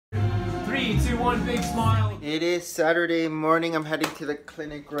3, 2, 1, big smile. It is Saturday morning. I'm heading to the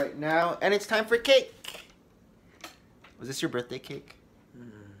clinic right now, and it's time for cake. Was this your birthday cake?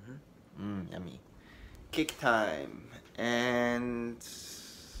 Yummy. Cake time. And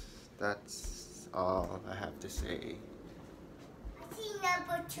that's all I have to say.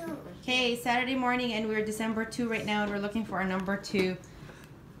 Number 2. Okay, Saturday morning, and we're December 2 right now, and we're looking for our number 2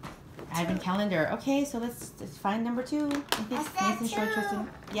 advent calendar. Okay, so let's find number 2. I think Mason showed Tristan.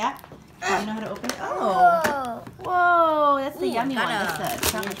 Yeah. Do you know how to open it? Oh. Whoa, that's the yummy one. That's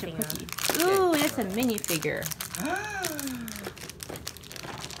a chocolate chip cookie. Ooh, that's a minifigure.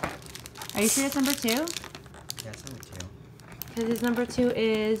 Are you sure it's number 2? Yeah, it's number 2. Because his number 2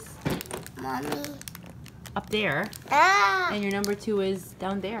 is Mommy. up there. Ah. And your number 2 is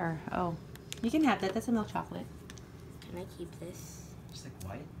down there. Oh. You can have that. That's a milk chocolate. Can I keep this? Just like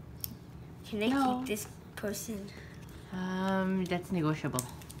white? Can I keep this person? That's negotiable.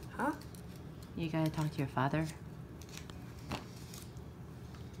 Huh? You gotta talk to your father.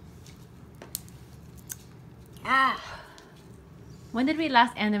 Ah. When did we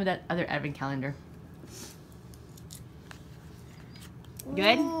last end with that other advent calendar?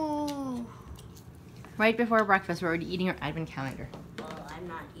 Good? Ooh. Right before breakfast, we're already eating our advent calendar. Well, I'm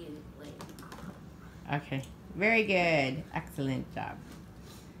not eating. Wait. Okay. Very good. Excellent job.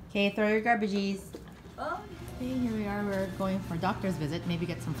 Okay, throw your garbages. Oh. Okay, here we are. We're going for a doctor's visit. Maybe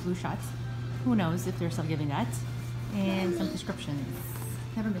get some flu shots. Who knows if they're still giving that. And some prescriptions.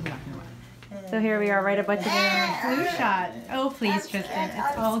 Haven't been to the doctor in a while. So here we are right about to get a flu shot. Oh, please, Tristan.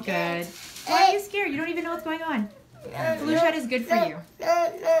 It's all good. Why are you scared? You don't even know what's going on. Flu shot is good for you.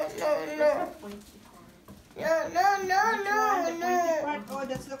 No. Oh,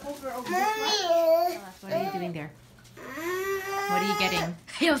 that's the cover of Mommy. What are you doing there? What are you getting?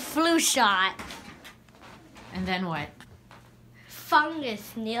 Your flu shot. And then what?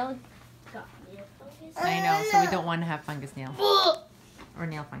 Fungus nail. Got me a fungus. I know, so we don't want to have fungus nail. Or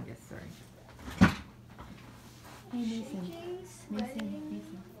nail fungus, sorry. Hey, Mason. Mason.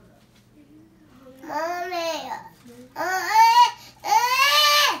 Mommy.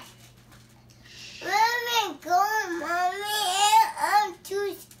 Mommy, go, Mommy. I'm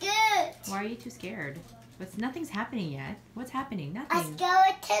too scared. Why are you too scared? But nothing's happening yet. What's happening? A Nothing.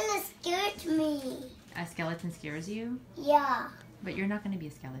 skeleton scared me. A skeleton scares you? Yeah. But you're not going to be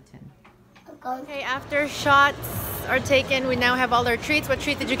a skeleton. I'm going. Okay, after shots are taken, we now have all our treats. What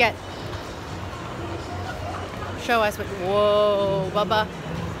treat did you get? Show us what. Whoa, Bubba.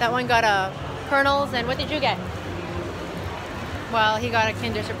 That one got a kernels, and what did you get? Well, he got a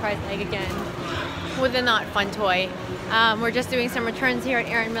Kinder Surprise egg again with a not fun toy. We're just doing some returns here at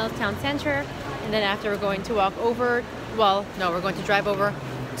Erin Mills Town Center, and then after we're going to walk over. Well, no, we're going to drive over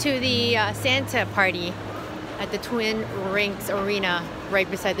to the Santa party at the Twin Rinks Arena right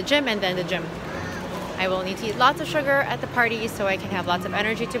beside the gym, and then the gym. I will need to eat lots of sugar at the party so I can have lots of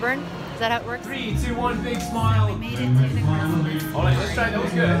energy to burn. Is that how it works? 3, 2, 1, big smile. We made it to the Christmas. All right, let's try. That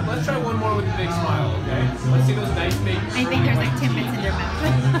was good. Let's try one more with a big smile, okay? Let's see those nice big. I think there's like Timbits in their mouth.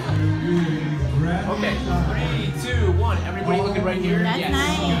 Okay, 3, 2, 1. Everybody looking right here. That's yes.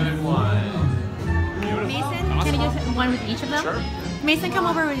 nice. Good one. Beautiful. Mason, Awesome. can you get one with each of them? Sure. Mason, come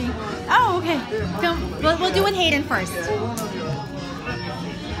over with me. Oh, okay. We'll do with Hayden first.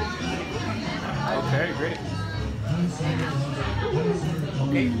 Okay, great.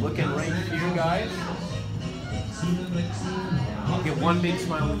 Okay, looking right here, guys. I'll get one big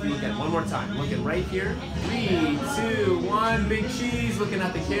smile with you again. One more time. Looking right here. 3, 2, 1. Big cheese. Looking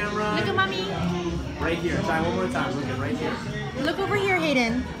at the camera. Look at mommy. Right here. Try one more time. Looking right here. Look over here,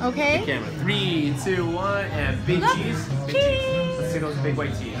 Hayden. Okay? The camera. 3, 2, 1. And big Look. cheese. Big Cheese. Let's see those big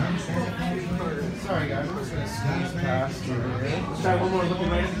white teeth. Sorry, guys. I'm just going to squeeze past you here. Let's try one more. Looking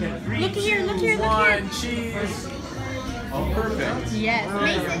right at the camera. 3, Look here, 2, look here, look 1. Cheese. Oh, perfect. Yes.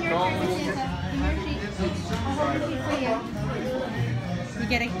 Mason, your turn.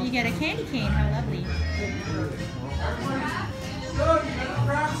 You get a candy cane. How lovely.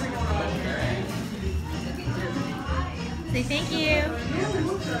 Say thank you.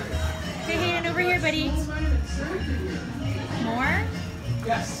 Say Hayden over here, buddy. More?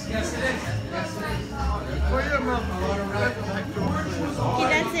 Yes, it is. Okay,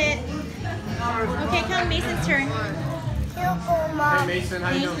 that's it. Okay, come Mason's turn. Hey Mason, how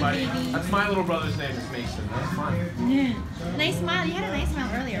you doing, buddy? Mason, baby. That's my little brother's name is Mason. That's fun. Nice smile. You had a nice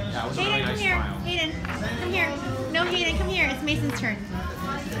smile earlier. Yeah, it was a Hayden, really come nice here. smile. Hayden, come here. No, Hayden, come here. It's Mason's turn.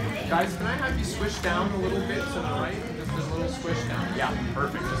 Guys, can I have you switch down a little bit to the right? Just a little squish down. Yeah,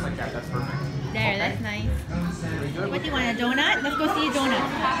 perfect. Just like that. That's perfect. There, that's nice. Very good. What do you want, a donut? Let's go see a donut.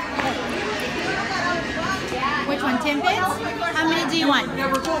 Which one, Timbits? How many do you want?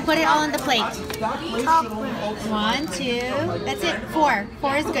 Put it all on the plate. 1, 2, that's it, 4.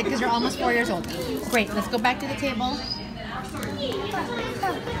 4 is good because you're almost 4 years old. Great, let's go back to the table.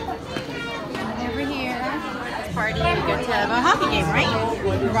 Over here. Party, we get to have a hockey game, right?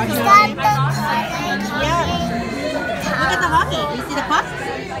 Rugby game. Yeah. Look at the hockey. You see the puck?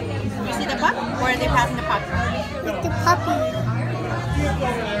 You see the puck? Or are they passing the puck? With the puppy.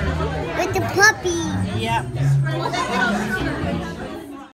 With the puppy. Yep.